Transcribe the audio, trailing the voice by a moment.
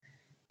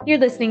You're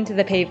listening to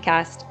the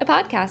Pavecast, a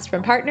podcast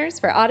from Partners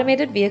for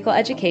Automated Vehicle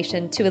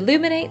Education to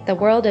illuminate the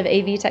world of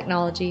AV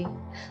technology.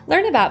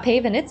 Learn about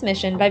PAVE and its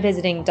mission by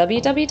visiting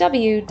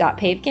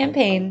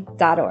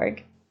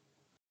www.pavecampaign.org.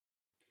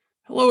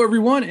 Hello,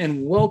 everyone,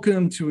 and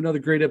welcome to another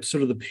great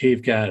episode of the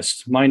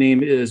Pavecast. My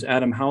name is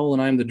Adam Howell,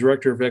 and I'm the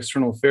Director of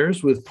External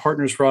Affairs with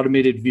Partners for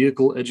Automated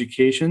Vehicle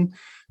Education.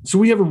 So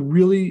we have a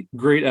really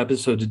great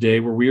episode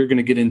today where we are going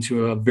to get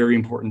into a very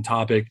important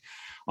topic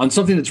on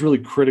something that's really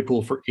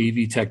critical for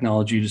AV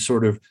technology to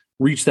sort of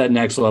reach that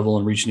next level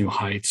and reach new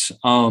heights.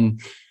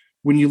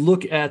 When you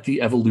look at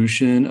the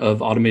evolution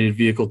of automated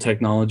vehicle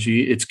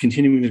technology, it's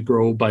continuing to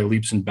grow by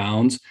leaps and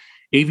bounds.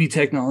 AV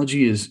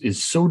technology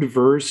is so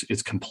diverse,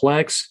 it's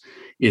complex,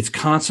 it's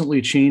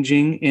constantly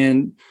changing.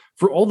 And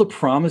for all the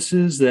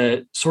promises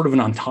that sort of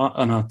an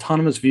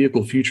autonomous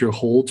vehicle future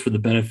holds for the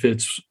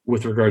benefits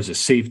with regards to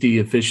safety,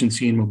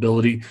 efficiency, and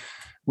mobility,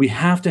 we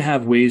have to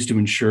have ways to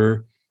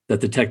ensure that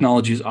the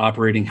technology is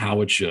operating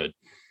how it should.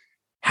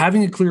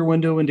 Having a clear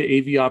window into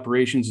AV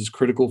operations is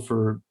critical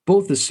for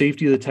both the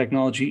safety of the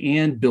technology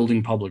and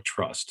building public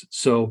trust.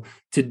 So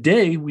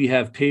today we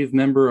have PAVE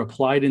member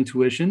Applied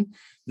Intuition.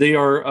 They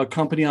are a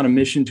company on a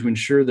mission to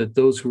ensure that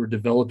those who are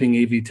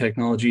developing AV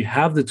technology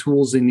have the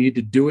tools they need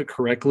to do it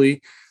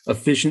correctly,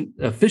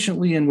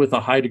 efficiently, and with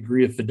a high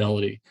degree of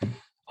fidelity.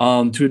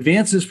 To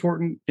advance this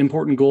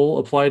important goal,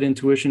 Applied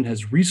Intuition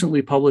has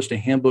recently published a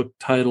handbook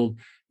titled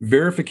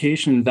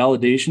Verification and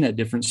Validation at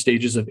Different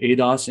Stages of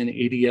ADAS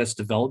and ADS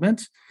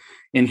Development.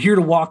 And here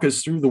to walk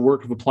us through the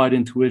work of Applied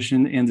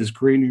Intuition and this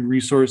great new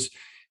resource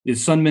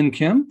is Sunmin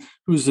Kim,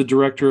 who's the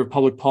Director of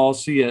Public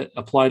Policy at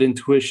Applied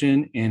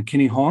Intuition, and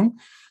Kenny Hong,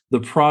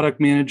 the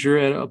Product Manager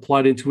at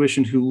Applied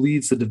Intuition, who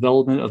leads the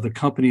development of the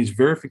company's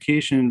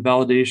Verification and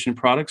Validation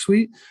product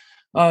suite.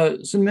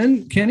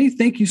 Sunmin, Kenny,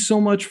 thank you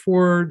so much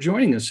for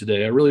joining us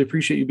today. I really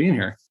appreciate you being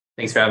here.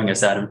 Thanks for having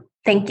us, Adam.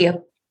 Thank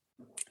you.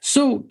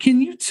 So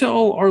can you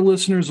tell our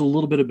listeners a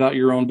little bit about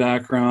your own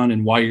background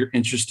and why you're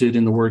interested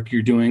in the work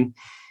you're doing?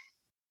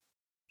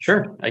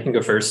 Sure, I can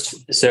go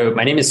first. So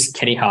my name is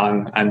Kenny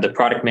Hong. I'm the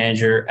product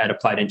manager at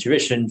Applied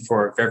Intuition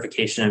for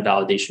verification and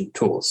validation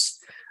tools.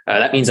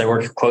 That means I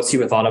work closely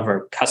with a lot of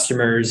our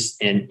customers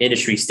and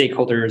industry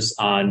stakeholders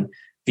on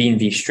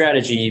V&V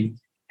strategy,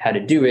 how to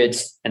do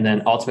it, and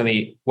then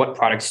ultimately what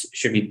products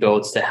should be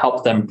built to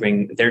help them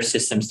bring their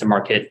systems to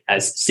market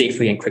as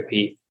safely and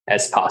quickly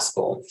as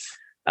possible.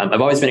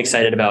 I've always been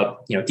excited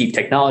about deep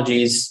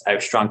technologies. I have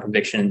a strong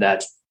conviction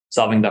that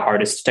solving the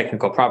hardest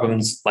technical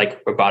problems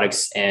like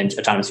robotics and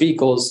autonomous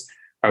vehicles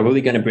are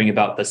really going to bring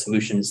about the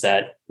solutions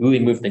that really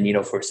move the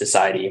needle for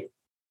society.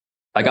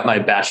 I got my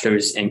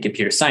bachelor's in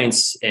computer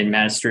science and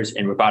master's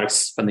in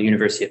robotics from the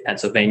University of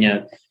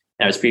Pennsylvania.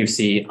 And I was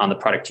previously on the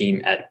product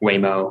team at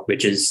Waymo,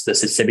 which is the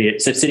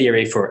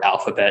subsidiary for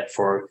Alphabet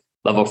for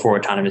level 4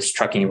 autonomous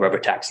trucking and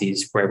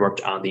robotaxis, where I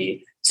worked on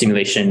the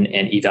simulation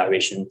and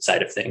evaluation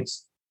side of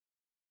things.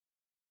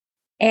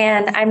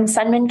 And I'm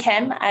Sunmin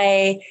Kim.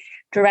 I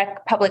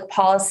direct public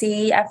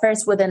policy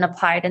efforts within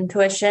Applied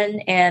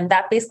Intuition. And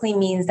that basically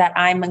means that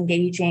I'm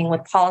engaging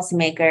with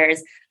policymakers,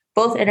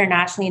 both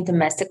internationally and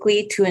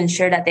domestically, to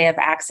ensure that they have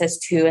access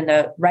to and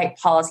the right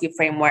policy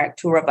framework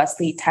to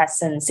robustly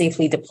test and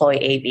safely deploy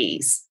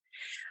AVs.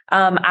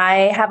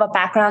 I have a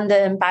background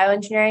in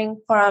bioengineering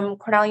from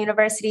Cornell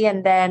University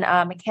and then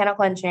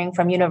mechanical engineering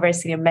from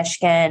University of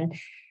Michigan.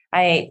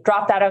 I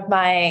dropped out of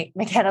my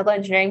mechanical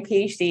engineering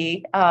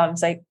PhD,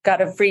 so I got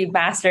a free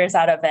master's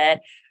out of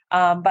it.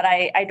 But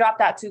I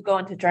dropped out to go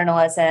into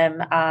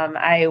journalism.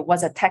 I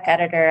was a tech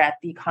editor at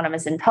the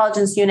Economist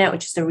Intelligence Unit,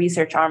 which is the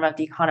research arm of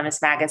the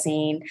Economist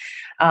magazine.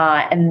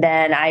 And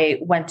then I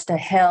went to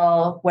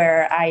Hill,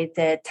 where I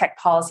did tech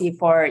policy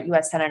for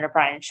U.S. Senator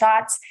Brian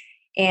Schatz.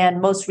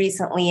 And most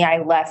recently,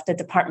 I left the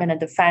Department of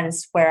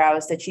Defense, where I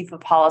was the chief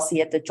of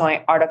policy at the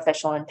Joint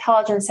Artificial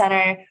Intelligence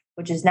Center,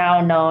 which is now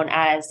known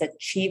as the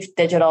Chief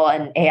Digital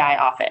and AI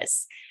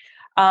Office.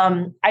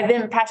 I've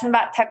been passionate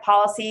about tech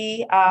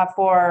policy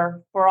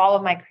for all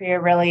of my career,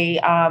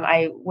 really.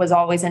 I was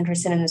always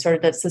interested in sort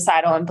of the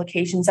societal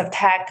implications of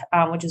tech,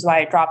 which is why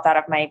I dropped out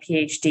of my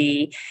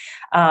PhD.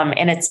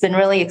 And it's been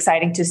really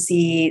exciting to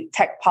see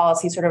tech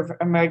policy sort of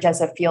emerge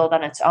as a field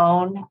on its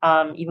own.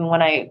 Even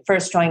when I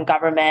first joined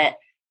government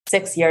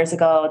 6 years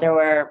ago, there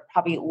were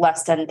probably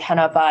less than 10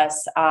 of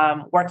us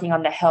working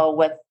on the Hill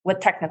with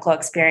technical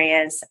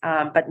experience.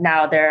 But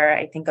now there are,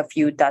 I think, a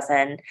few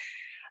dozen.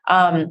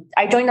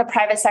 I joined the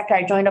private sector.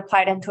 I joined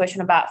Applied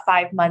Intuition about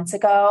 5 months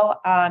ago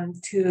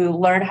to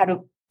learn how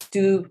to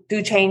do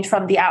change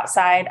from the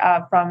outside,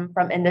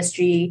 from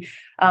industry.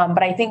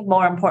 But I think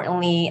more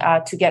importantly,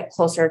 to get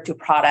closer to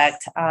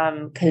product,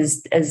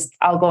 because as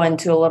I'll go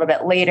into a little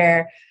bit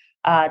later,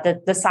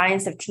 the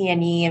science of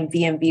T&E and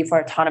V&V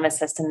for autonomous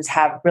systems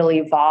have really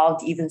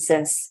evolved even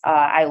since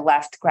I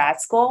left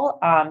grad school.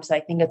 So I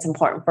think it's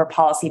important for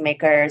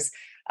policymakers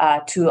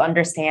to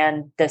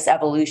understand this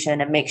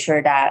evolution and make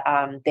sure that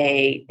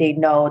they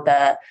know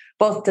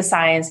both the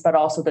science, but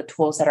also the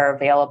tools that are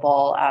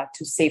available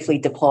to safely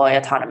deploy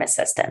autonomous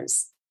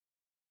systems.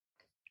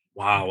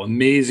 Wow,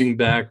 amazing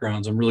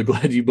backgrounds. I'm really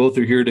glad you both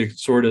are here to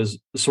sort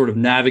of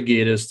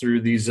navigate us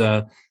through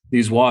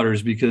these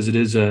waters, because it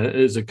is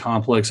a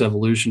complex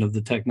evolution of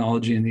the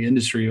technology and the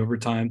industry over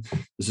time.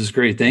 This is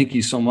great. Thank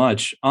you so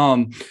much.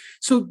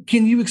 So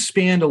can you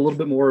expand a little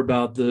bit more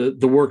about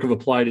the work of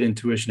Applied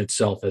Intuition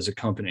itself as a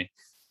company?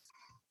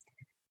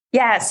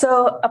 Yeah,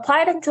 so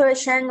Applied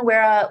Intuition, we're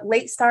a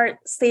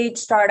stage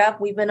startup.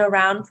 We've been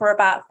around for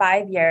about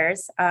 5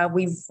 years.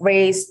 We've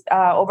raised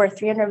over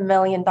 $300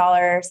 million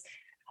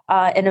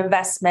in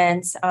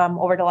investments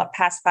over the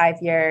past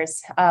 5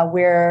 years.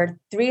 We're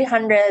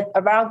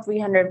around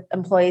 300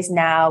 employees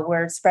now.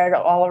 We're spread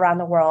all around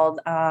the world.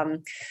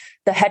 The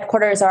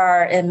headquarters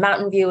are in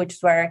Mountain View, which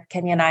is where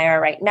Kenny and I are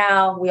right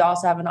now. We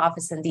also have an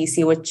office in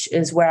DC, which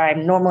is where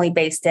I'm normally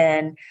based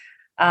in.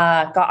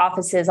 Got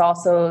offices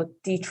also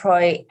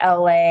Detroit,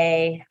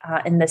 LA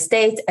in the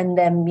States, and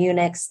then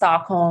Munich,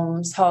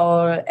 Stockholm,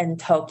 Seoul, and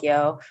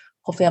Tokyo.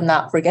 Hopefully I'm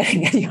not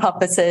forgetting any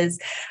offices.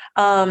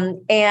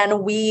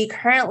 And we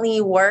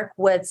currently work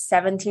with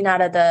 17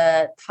 out of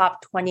the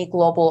top 20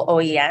 global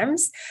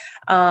OEMs.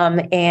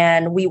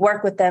 And we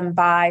work with them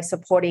by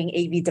supporting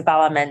AV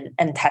development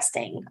and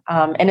testing.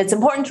 And it's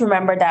important to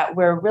remember that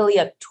we're really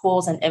a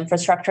tools and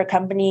infrastructure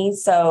company.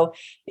 So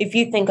if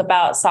you think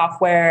about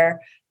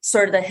software,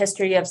 sort of the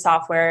history of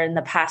software in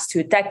the past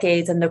 2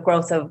 decades and the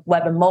growth of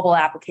web and mobile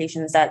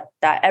applications that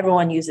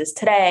everyone uses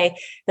today,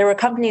 there were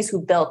companies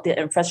who built the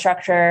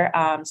infrastructure.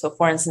 So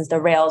for instance, the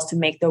Rails to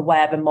make the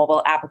web and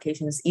mobile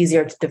applications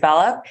easier to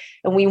develop.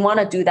 And we want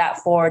to do that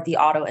for the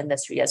auto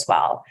industry as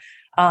well.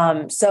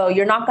 So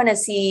you're not going to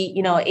see,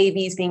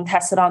 AVs being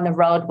tested on the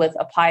road with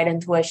Applied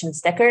Intuition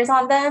stickers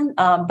on them.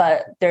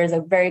 But there's a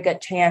very good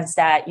chance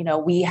that,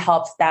 we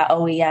helped that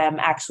OEM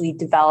actually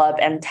develop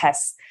and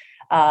test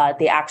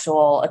the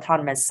actual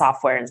autonomous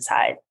software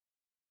inside.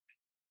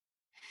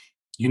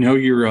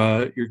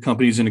 Your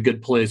company's in a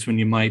good place when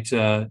you might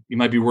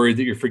be worried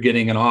that you're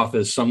forgetting an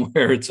office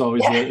somewhere. It's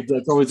always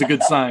that's always a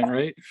good sign,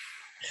 right?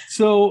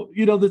 So,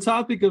 the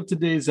topic of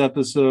today's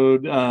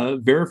episode,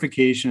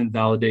 verification and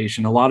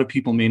validation. A lot of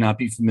people may not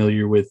be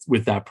familiar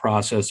with that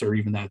process or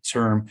even that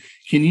term.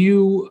 Can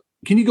you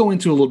go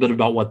into a little bit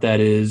about what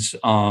that is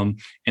and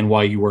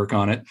why you work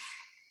on it?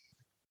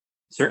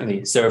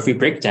 Certainly. So if we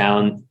break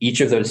down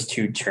each of those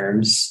two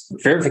terms,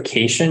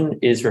 verification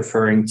is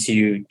referring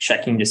to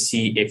checking to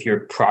see if your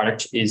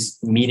product is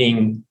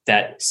meeting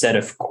that set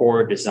of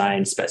core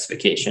design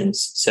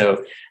specifications.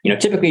 So,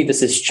 typically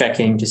this is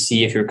checking to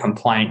see if you're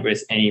compliant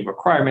with any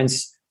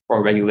requirements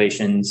or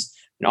regulations,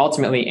 and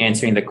ultimately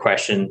answering the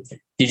question,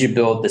 did you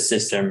build the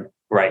system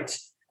right?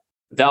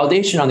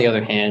 Validation, on the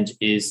other hand,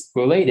 is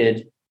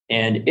related,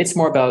 and it's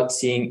more about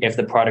seeing if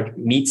the product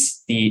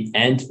meets the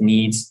end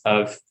needs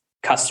of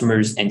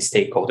customers and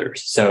stakeholders.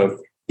 So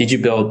did you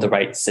build the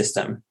right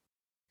system?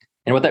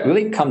 And what that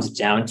really comes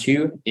down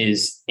to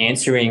is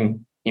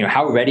answering,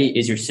 how ready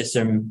is your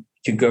system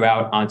to go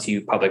out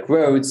onto public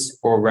roads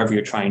or wherever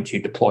you're trying to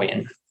deploy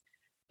in.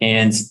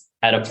 And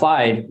at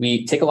Applied,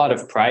 we take a lot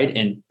of pride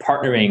in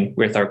partnering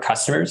with our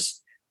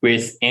customers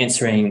with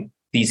answering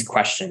these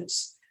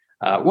questions.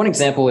 One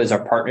example is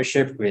our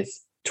partnership with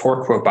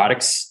Torc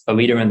Robotics, a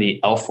leader in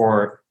the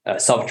L4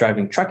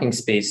 self-driving trucking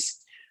space.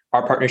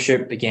 Our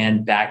partnership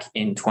began back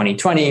in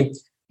 2020.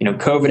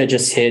 COVID had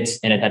just hit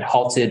and it had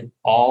halted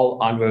all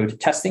on-road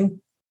testing.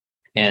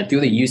 And through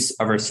the use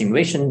of our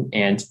simulation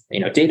and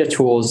data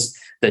tools,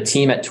 the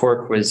team at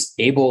Torc was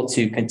able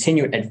to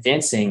continue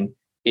advancing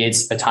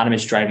its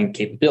autonomous driving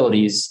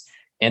capabilities.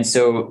 And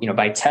so,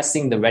 by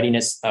testing the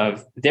readiness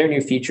of their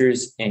new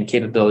features and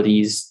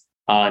capabilities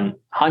on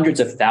hundreds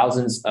of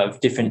thousands of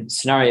different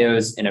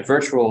scenarios in a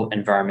virtual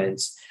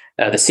environment,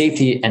 the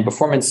safety and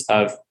performance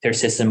of their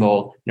system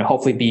will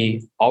hopefully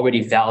be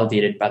already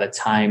validated by the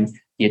time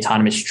the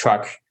autonomous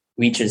truck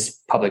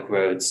reaches public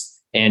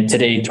roads. And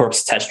today,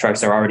 Torc's test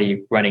trucks are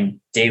already running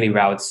daily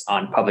routes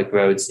on public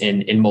roads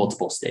in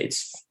multiple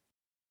states.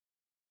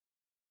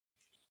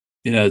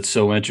 It's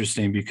so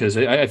interesting because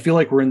I feel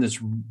like we're in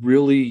this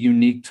really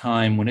unique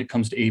time when it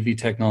comes to AV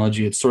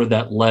technology. It's sort of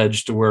that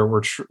ledge to where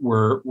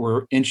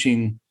we're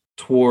inching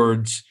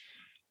towards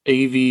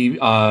AV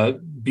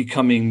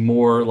becoming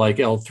more like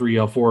L3,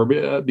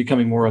 L4,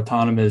 becoming more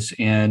autonomous,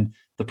 and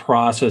the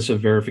process of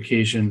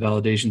verification and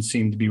validation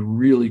seem to be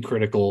really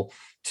critical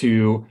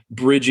to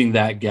bridging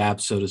that gap,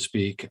 so to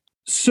speak.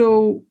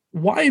 So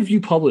why have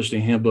you published a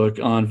handbook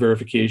on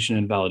verification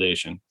and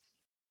validation?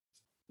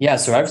 Yeah,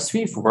 so as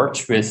we've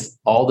worked with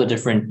all the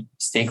different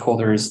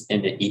stakeholders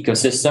in the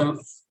ecosystem,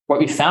 what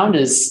we found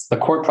is the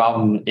core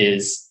problem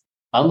is,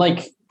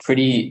 unlike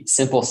pretty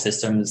simple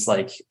systems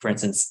like, for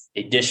instance,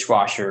 a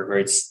dishwasher, where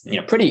it's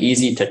pretty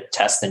easy to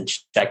test and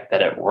check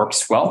that it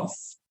works well,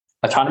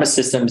 autonomous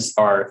systems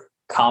are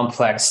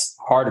complex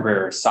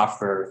hardware,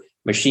 software,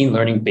 machine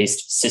learning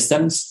based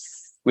systems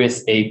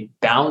with a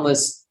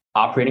boundless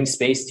operating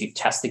space to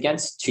test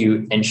against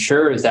to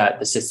ensure that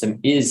the system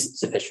is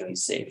sufficiently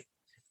safe.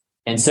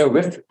 And so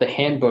with the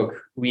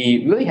handbook,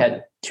 we really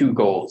had two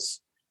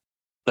goals.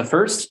 The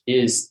first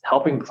is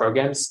helping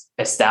programs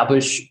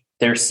establish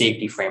their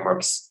safety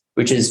frameworks,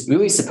 which is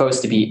really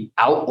supposed to be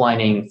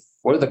outlining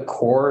what are the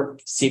core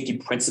safety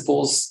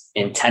principles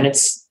and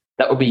tenets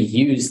that will be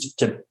used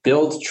to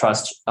build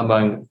trust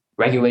among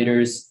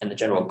regulators and the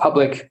general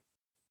public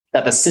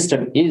that the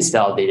system is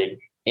validated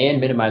and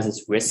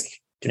minimizes risk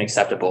to an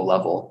acceptable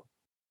level.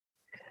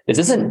 This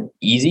isn't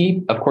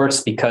easy, of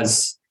course,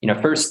 because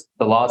first,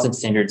 the laws and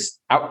standards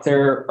out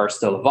there are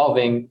still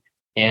evolving,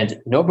 and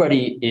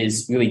nobody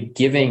is really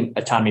giving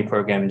autonomy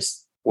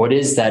programs what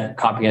is that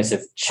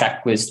comprehensive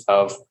checklist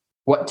of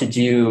what to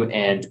do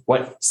and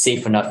what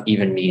safe enough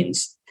even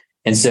means.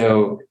 And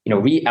so,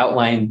 we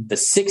outline the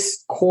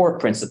 6 core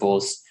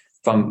principles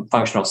from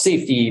functional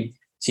safety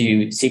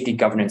to safety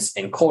governance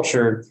and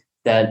culture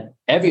that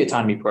every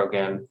autonomy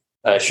program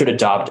should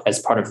adopt as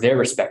part of their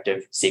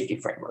respective safety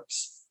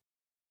frameworks.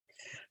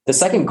 The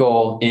second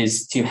goal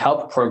is to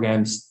help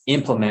programs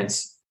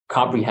implement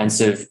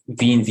comprehensive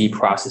V&V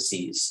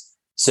processes.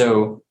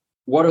 So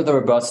what are the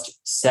robust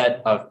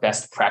set of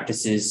best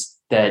practices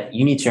that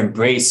you need to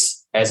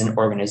embrace as an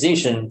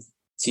organization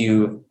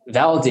to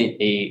validate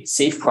a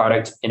safe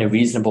product in a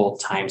reasonable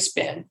time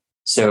span?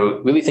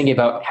 So really thinking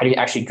about how do you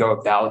actually go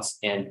about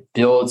and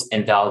build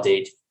and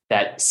validate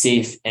that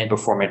safe and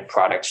performant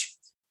product.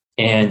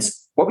 And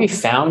what we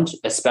found,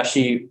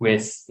 especially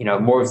with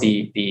more of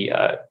the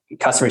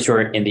customers who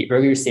are in the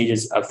earlier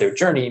stages of their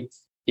journey,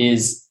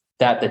 is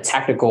that the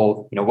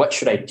technical, what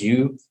should I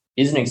do,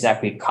 isn't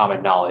exactly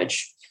common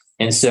knowledge.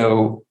 And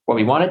so what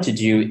we wanted to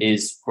do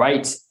is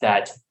write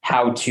that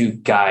how-to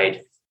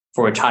guide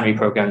for autonomy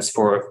programs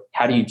for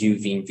how do you do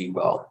V&V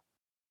well.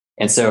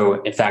 And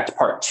so, in fact,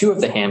 part 2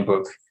 of the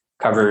handbook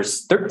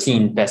covers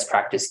 13 best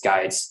practice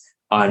guides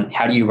on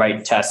how do you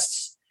write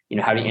tests,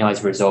 how do you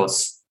analyze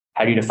results,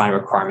 how do you define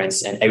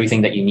requirements, and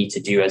everything that you need to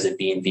do as a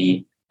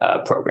V&V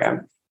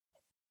program.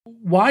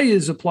 Why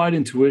is Applied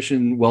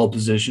Intuition well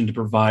positioned to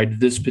provide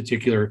this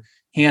particular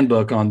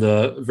handbook on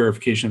the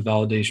verification and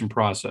validation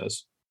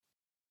process?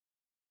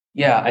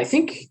 Yeah, I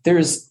think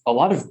there's a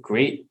lot of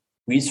great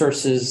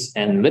resources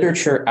and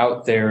literature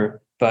out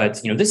there,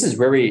 but this is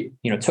where we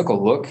took a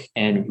look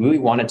and really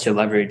wanted to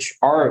leverage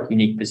our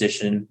unique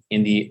position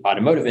in the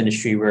automotive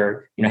industry,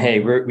 where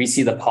we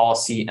see the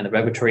policy and the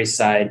regulatory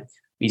side.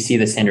 We see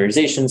the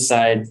standardization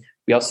side.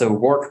 We also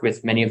work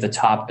with many of the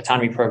top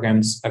autonomy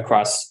programs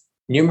across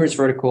numerous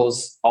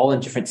verticals, all in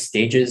different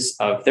stages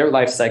of their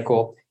life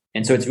cycle.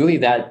 And so it's really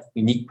that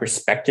unique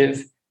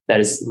perspective that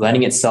is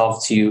lending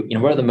itself to,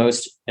 what are the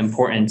most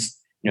important,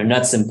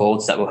 nuts and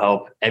bolts that will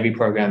help every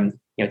program,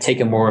 take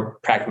a more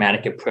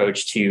pragmatic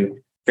approach to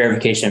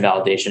verification and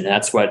validation. And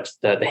that's what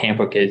the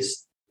handbook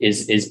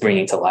is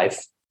bringing to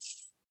life.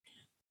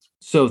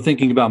 So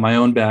thinking about my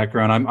own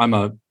background,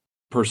 I'm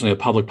personally a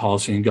public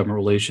policy and government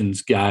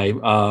relations guy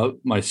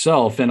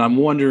myself, and I'm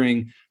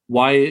wondering,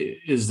 why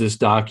is this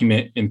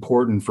document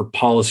important for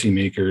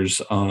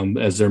policymakers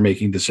as they're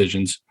making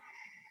decisions?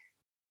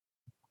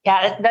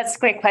 Yeah, that's a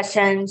great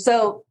question.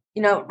 So,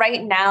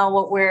 right now,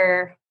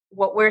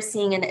 what we're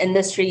seeing in the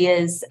industry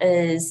is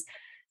it's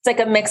like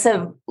a mix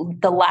of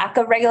the lack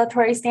of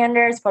regulatory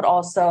standards, but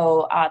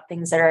also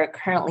things that are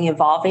currently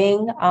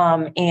evolving.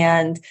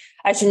 And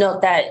I should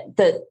note that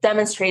the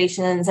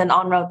demonstrations and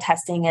on-road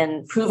testing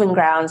and proving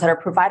grounds that are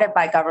provided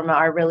by government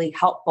are really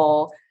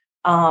helpful.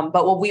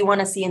 But what we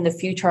want to see in the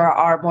future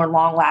are more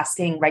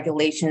long-lasting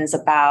regulations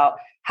about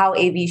how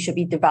AV should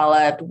be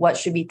developed, what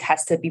should be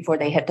tested before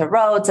they hit the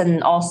roads,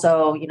 and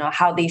also,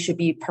 how they should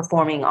be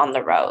performing on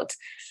the road.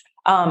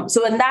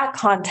 So in that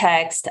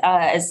context,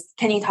 as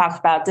Kenny talked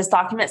about, this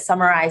document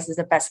summarizes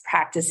the best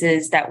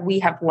practices that we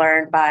have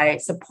learned by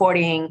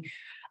supporting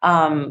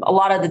a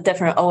lot of the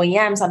different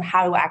OEMs on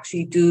how to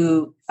actually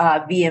do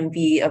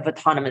V&V of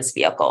autonomous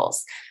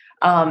vehicles.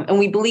 And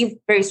we believe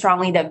very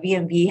strongly that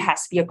V&V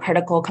has to be a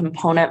critical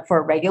component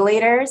for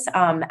regulators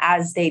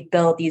as they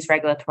build these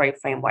regulatory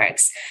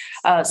frameworks.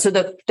 So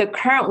the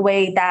current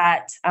way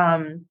that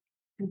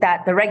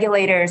the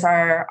regulators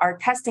are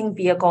testing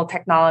vehicle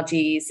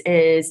technologies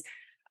is,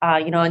 a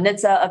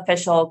NHTSA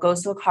official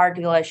goes to a car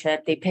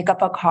dealership, they pick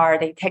up a car,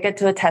 they take it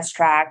to a test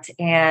track,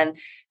 and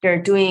they're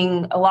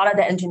doing a lot of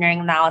the engineering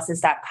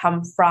analysis that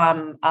come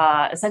from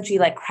essentially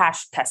like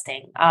crash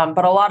testing,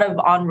 but a lot of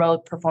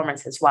on-road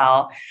performance as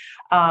well.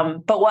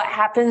 But what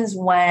happens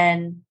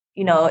when,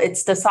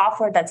 it's the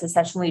software that's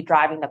essentially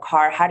driving the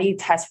car? How do you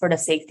test for the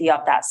safety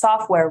of that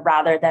software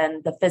rather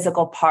than the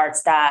physical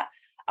parts that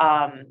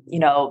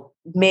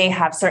may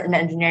have certain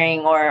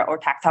engineering or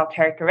tactile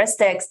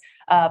characteristics,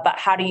 but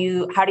how do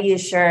you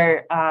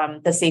assure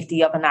the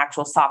safety of an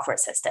actual software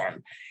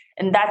system?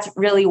 And that's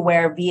really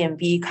where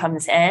V&V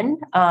comes in.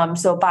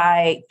 So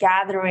by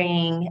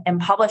gathering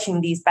and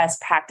publishing these best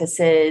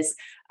practices,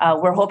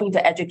 we're hoping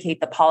to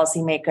educate the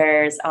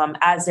policymakers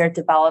as they're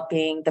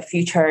developing the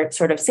future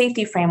sort of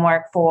safety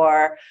framework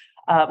for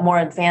more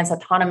advanced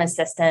autonomous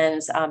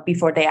systems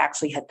before they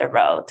actually hit the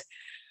road.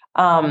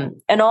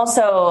 And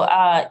also,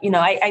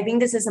 I think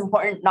this is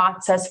important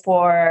not just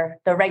for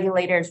the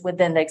regulators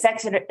within the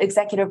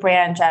executive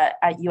branch at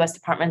U.S.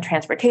 Department of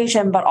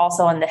Transportation, but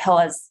also on the Hill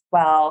as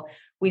well,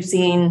 we've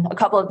seen a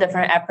couple of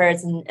different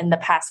efforts in the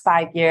past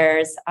 5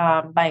 years.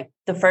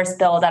 The first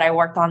bill that I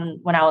worked on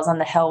when I was on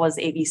the Hill was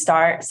AV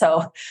Start.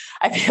 So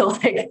I feel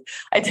like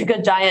I took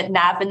a giant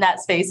nap in that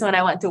space when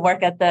I went to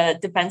work at the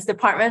Defense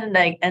Department,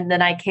 and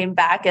then I came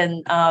back,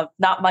 and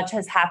not much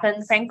has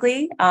happened,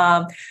 frankly.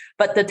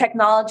 But the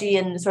technology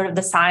and sort of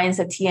the science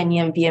of T&E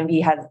and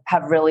VNV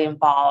have really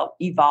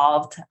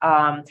evolved.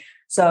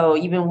 So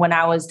even when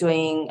I was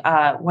doing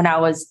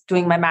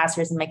my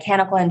master's in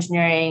mechanical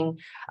engineering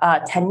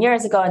 10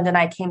 years ago, and then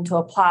I came to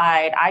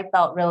Applied, I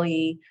felt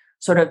really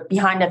sort of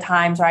behind the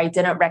times, or I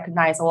didn't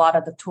recognize a lot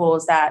of the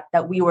tools that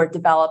we were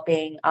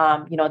developing,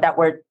 that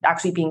were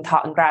actually being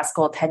taught in grad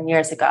school 10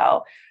 years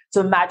ago. So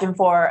imagine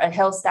for a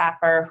Hill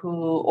staffer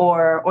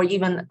or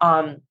even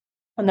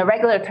on the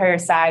regulatory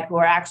side, who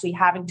are actually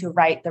having to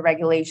write the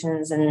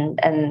regulations and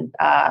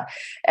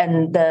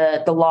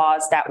the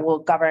laws that will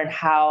govern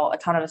how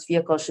autonomous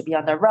vehicles should be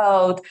on the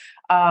road.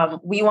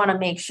 We want to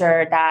make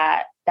sure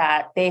that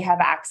they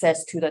have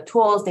access to the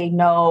tools. They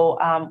know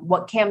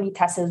what can be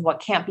tested, what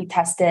can't be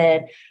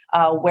tested,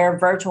 where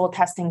virtual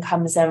testing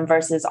comes in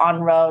versus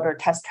on-road or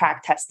test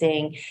track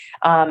testing.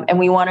 And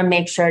we want to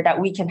make sure that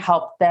we can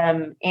help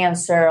them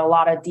answer a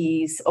lot of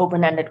these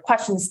open-ended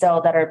questions still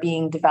that are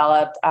being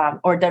developed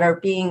or that are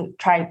being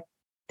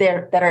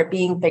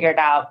figured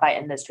out by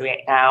industry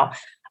right now.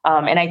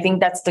 And I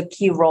think that's the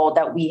key role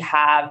that we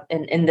have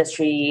in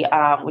industry,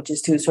 which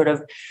is to sort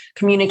of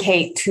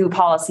communicate to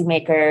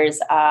policymakers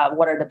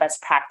what are the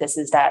best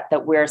practices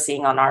that we're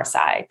seeing on our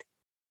side.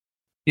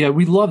 Yeah,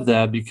 we love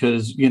that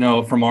because,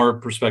 from our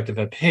perspective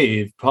at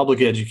PAVE,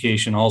 public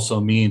education also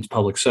means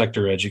public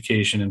sector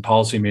education and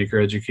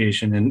policymaker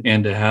education.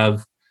 And to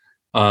have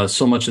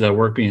so much of that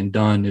work being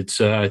done,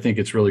 I think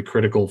it's really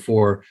critical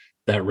for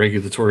that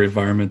regulatory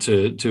environment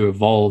to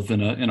evolve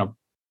in a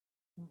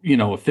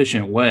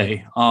efficient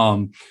way.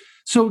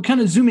 So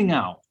kind of zooming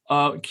out,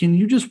 can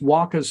you just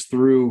walk us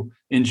through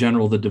in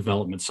general the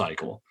development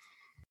cycle?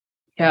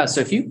 Yeah,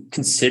 so if you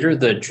consider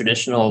the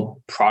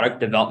traditional product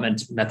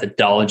development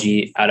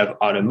methodology out of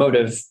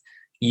automotive,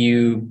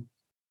 you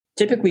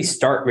typically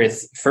start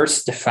with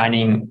first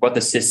defining what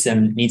the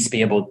system needs to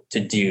be able to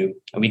do.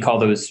 And we call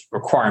those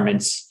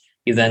requirements.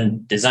 You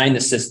then design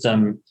the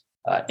system,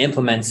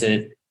 implement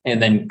it,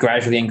 and then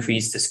gradually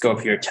increase the scope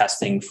of your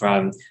testing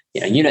from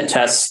unit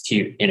tests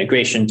to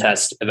integration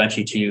tests,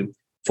 eventually to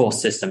full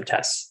system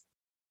tests.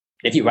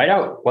 If you write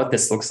out what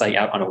this looks like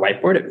out on a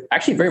whiteboard, it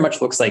actually very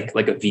much looks like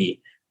a V,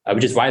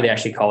 which is why they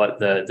actually call it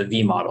the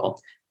V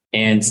model.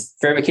 And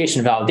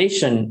verification and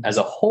validation as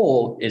a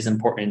whole is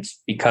important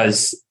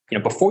because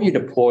before you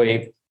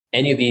deploy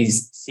any of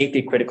these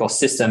safety critical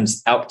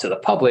systems out to the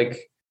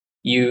public,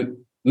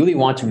 you really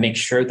want to make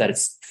sure that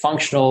it's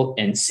functional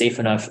and safe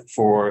enough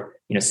for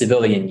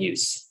civilian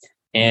use.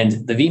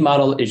 And the V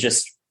model is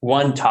just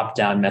one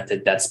top-down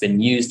method that's been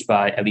used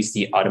by at least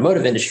the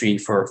automotive industry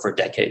for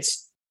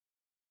decades.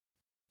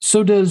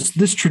 So does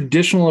this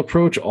traditional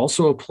approach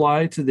also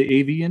apply to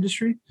the AV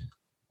industry?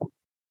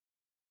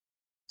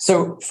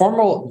 So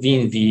formal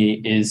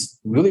V&V is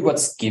really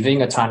what's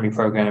giving autonomy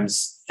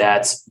programs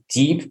that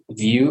deep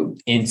view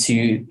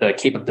into the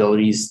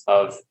capabilities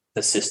of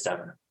the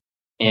system.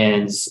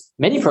 And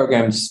many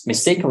programs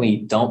mistakenly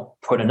don't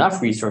put enough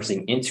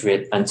resourcing into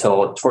it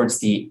until towards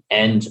the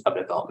end of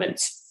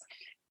development.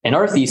 And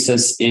our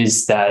thesis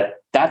is that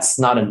that's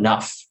not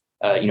enough.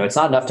 It's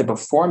not enough to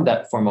perform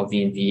that formal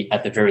V&V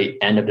at the very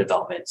end of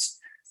development.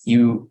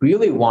 You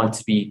really want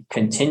to be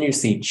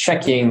continuously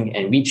checking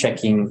and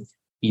rechecking,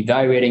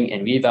 evaluating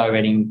and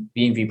reevaluating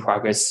V&V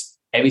progress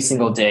every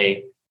single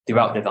day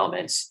throughout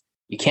development.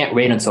 You can't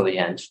wait until the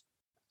end.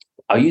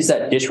 I'll use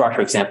that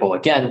dishwasher example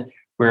again,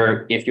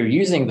 where if you're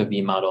using the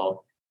V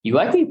model, you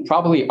likely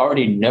probably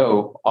already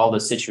know all the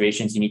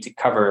situations you need to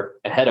cover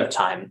ahead of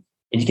time,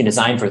 and you can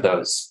design for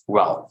those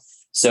well.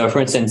 So for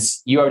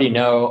instance, you already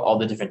know all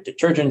the different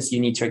detergents you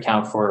need to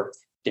account for,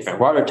 different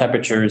water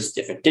temperatures,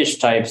 different dish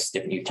types,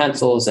 different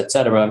utensils,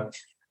 etc.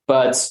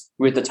 But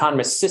with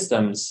autonomous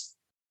systems,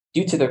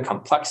 due to their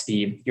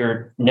complexity,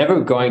 you're never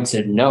going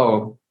to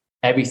know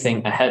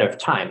everything ahead of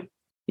time.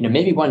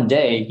 Maybe one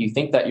day you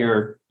think that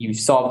you've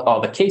solved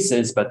all the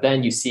cases, but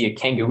then you see a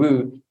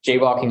kangaroo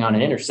jaywalking on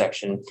an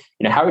intersection.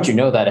 How would you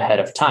know that ahead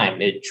of time?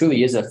 It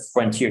truly is a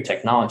frontier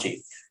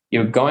technology.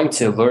 You're going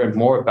to learn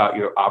more about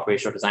your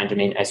operational design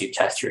domain as you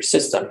test your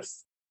system.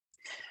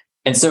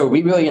 And so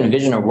we really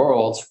envision a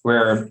world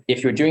where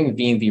if you're doing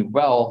V&V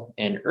well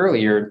and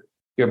earlier,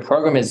 your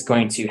program is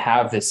going to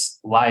have this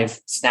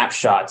live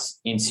snapshots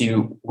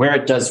into where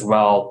it does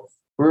well,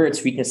 where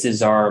its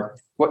weaknesses are,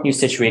 what new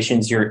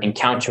situations you're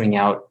encountering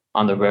out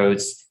on the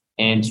roads.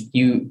 And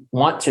you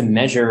want to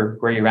measure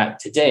where you're at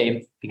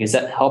today because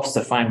that helps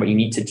define what you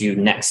need to do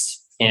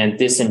next. And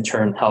this in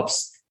turn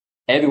helps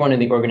everyone in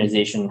the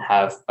organization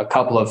have a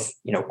couple of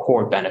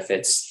core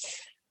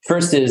benefits.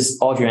 First is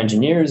all of your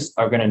engineers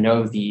are going to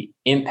know the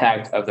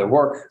impact of their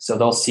work. So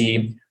they'll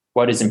see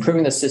what is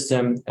improving the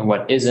system and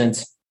what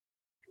isn't.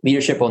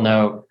 Leadership will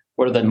know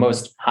what are the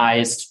most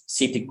highest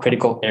safety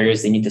critical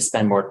areas they need to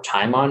spend more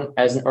time on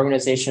as an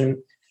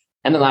organization.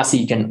 And then lastly,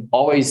 you can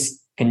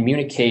always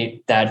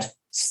communicate that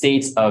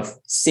state of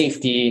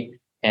safety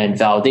and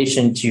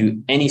validation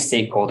to any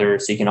stakeholder,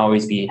 so you can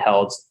always be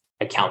held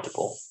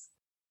accountable.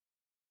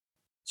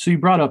 So you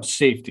brought up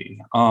safety.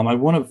 I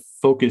want to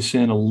focus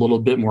in a little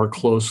bit more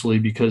closely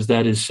because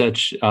that is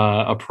such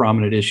a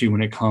prominent issue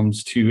when it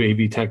comes to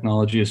AV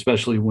technology,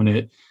 especially when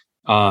it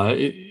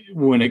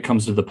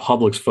comes to the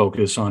public's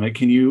focus on it.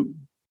 Can you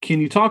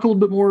talk a little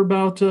bit more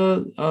about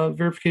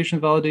verification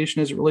and validation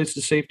as it relates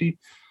to safety?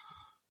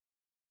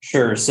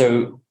 Sure.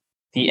 So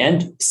the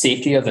end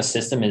safety of the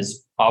system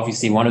is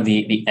obviously one of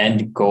the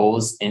end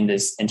goals in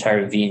this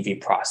entire V&V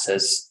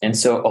process. And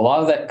so a lot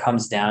of that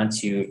comes down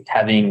to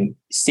having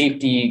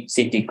safety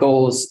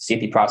goals,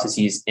 safety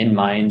processes in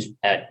mind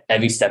at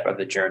every step of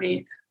the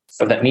journey.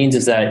 So what that means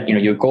is that,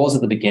 your goals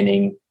at the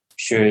beginning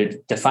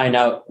should define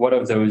out what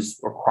are those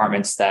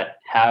requirements that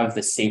have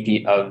the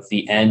safety of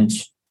the end,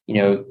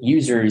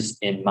 users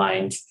in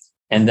mind.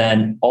 And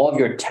then all of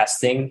your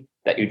testing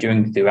that you're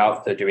doing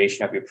throughout the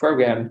duration of your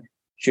program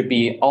should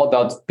be all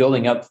about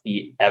building up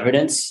the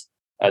evidence,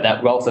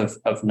 that wealth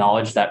of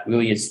knowledge that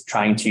really is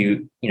trying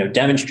to,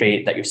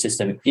 demonstrate that your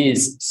system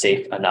is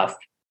safe enough.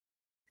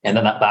 And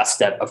then that last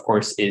step, of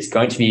course, is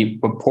going to be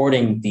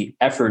reporting the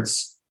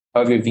efforts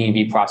of your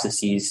V&V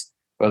processes,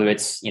 whether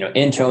it's,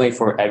 internally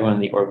for everyone in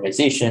the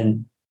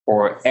organization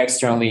or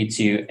externally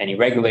to any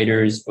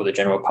regulators or the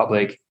general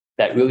public,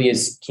 that really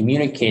is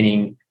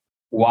communicating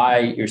why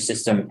your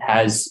system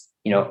has,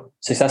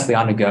 successfully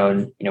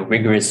undergone,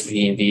 rigorous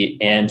V&V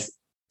and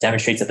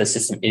demonstrates that the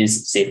system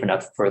is safe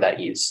enough for that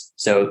use.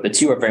 So the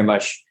two are very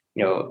much,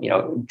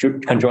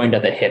 conjoined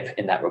at the hip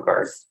in that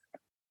regard.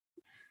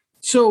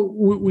 So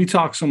we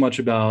talk so much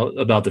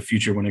about the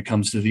future when it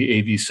comes to the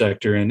AV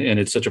sector, and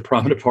it's such a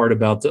prominent part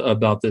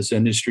about this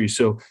industry.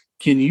 So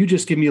can you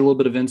just give me a little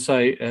bit of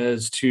insight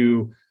as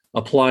to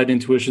Applied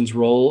Intuition's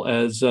role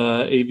as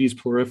AVs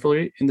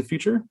proliferate in the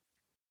future?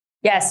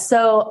 Yes.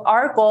 So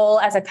our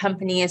goal as a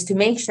company is to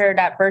make sure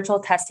that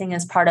virtual testing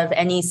is part of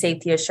any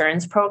safety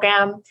assurance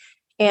program.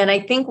 And I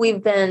think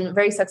we've been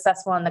very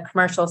successful on the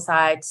commercial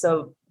side.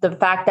 So the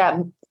fact that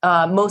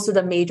most of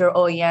the major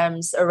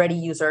OEMs already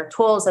use our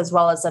tools, as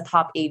well as the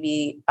top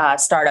AV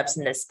startups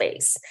in this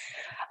space.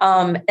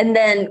 And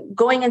then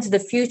going into the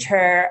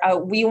future,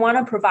 we want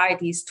to provide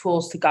these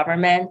tools to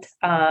government.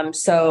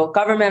 So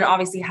government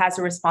obviously has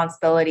a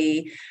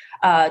responsibility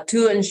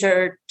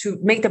to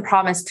make the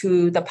promise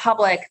to the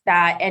public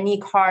that any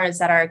cars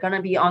that are going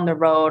to be on the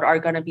road are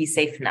going to be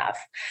safe enough.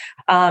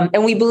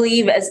 And we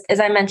believe, as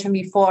I mentioned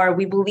before,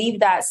 we believe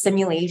that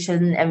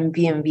simulation and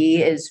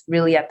V&V is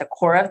really at the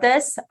core of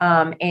this.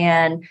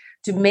 And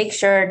to make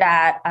sure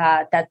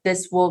that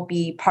this will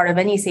be part of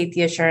any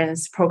safety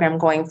assurance program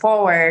going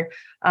forward,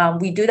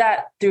 we do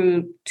that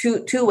through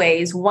two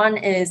ways. One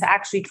is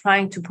actually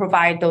trying to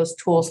provide those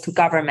tools to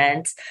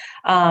government.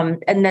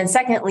 And then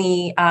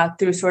secondly,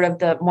 through sort of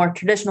the more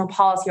traditional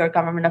policy or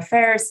government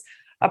affairs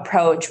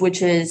approach,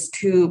 which is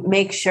to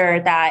make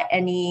sure that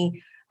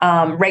any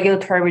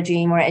regulatory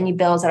regime or any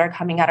bills that are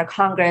coming out of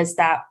Congress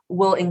that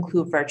will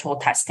include virtual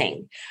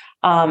testing.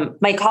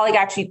 My colleague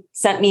actually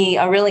sent me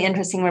a really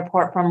interesting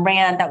report from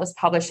RAND that was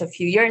published a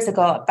few years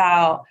ago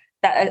about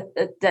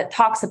that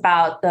talks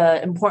about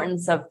the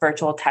importance of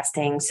virtual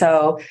testing.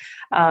 So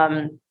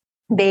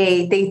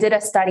they did a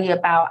study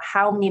about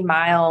how many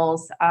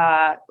miles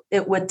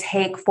it would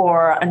take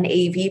for an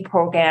AV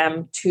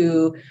program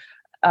to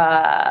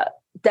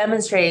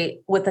demonstrate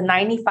with a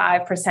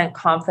 95%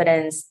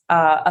 confidence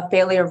a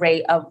failure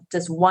rate of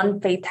just one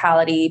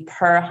fatality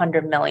per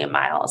 100 million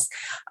miles.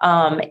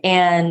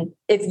 And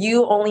if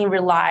you only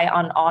rely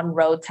on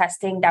on-road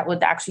testing, that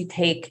would actually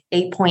take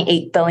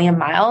 8.8 billion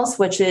miles,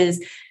 which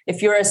is,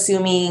 if you're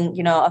assuming,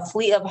 a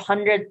fleet of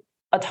 100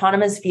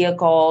 autonomous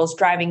vehicles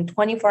driving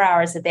 24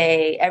 hours a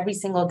day, every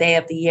single day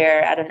of the year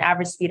at an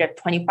average speed of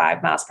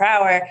 25 miles per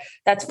hour,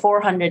 that's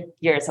 400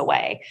 years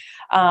away.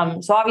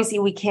 So obviously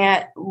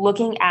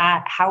looking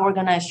at how we're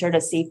going to assure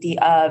the safety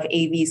of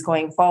AVs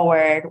going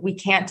forward, we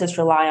can't just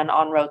rely on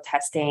on-road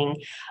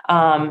testing.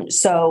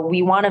 So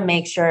we want to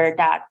make sure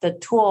that the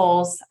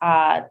tools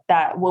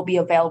that will be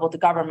available to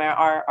government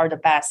are the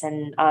best.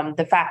 And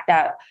the fact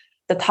that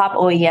the top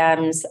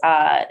OEMs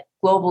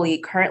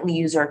globally currently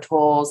use our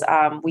tools,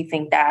 we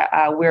think that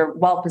we're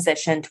well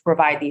positioned to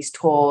provide these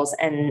tools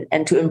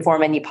and to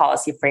inform any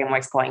policy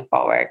frameworks going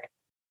forward.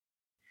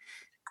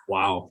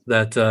 Wow,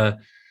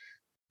 that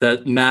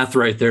math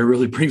right there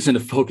really brings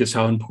into focus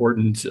how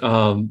important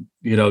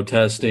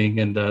testing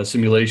and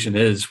simulation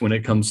is when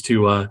it comes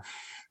to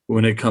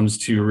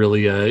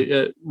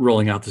really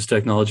rolling out this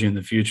technology in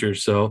the future.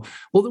 So,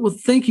 well,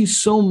 thank you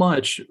so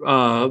much,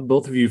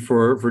 both of you,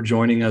 for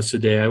joining us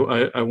today.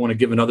 I want to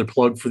give another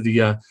plug for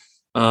the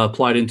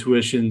Applied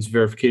Intuition's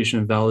Verification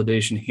and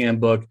Validation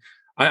Handbook.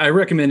 I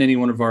recommend any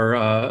one of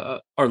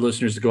our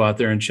listeners to go out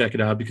there and check it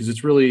out, because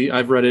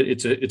I've read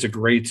it. It's a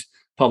great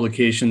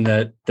publication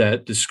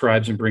that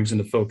describes and brings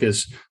into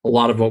focus a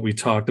lot of what we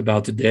talked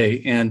about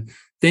today. And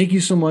Thank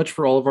you so much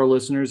for all of our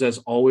listeners, as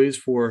always,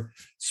 for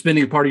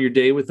spending a part of your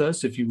day with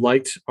us. If you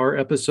liked our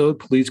episode,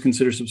 please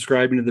consider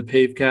subscribing to the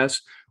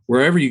Pavecast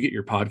wherever you get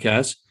your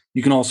podcasts.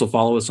 You can also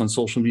follow us on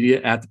social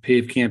media at the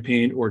Pave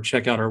Campaign or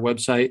check out our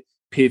website,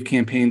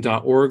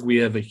 pavecampaign.org. We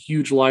have a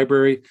huge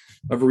library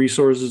of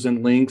resources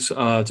and links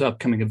to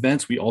upcoming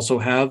events. We also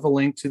have a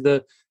link to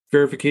the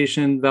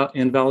Verification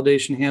and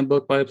Validation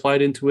Handbook by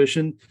Applied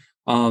Intuition.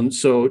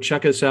 So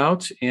check us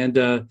out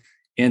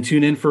and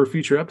tune in for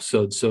future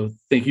episodes. So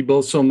thank you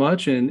both so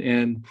much,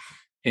 and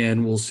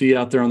we'll see you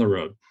out there on the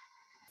road.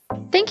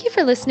 Thank you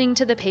for listening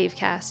to the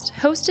Pavecast,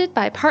 hosted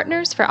by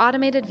Partners for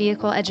Automated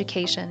Vehicle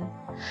Education.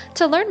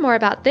 To learn more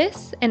about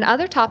this and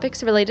other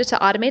topics related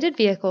to automated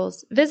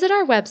vehicles, visit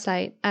our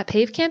website at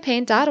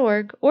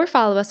pavecampaign.org or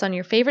follow us on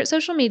your favorite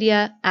social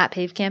media at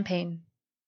PaveCampaign.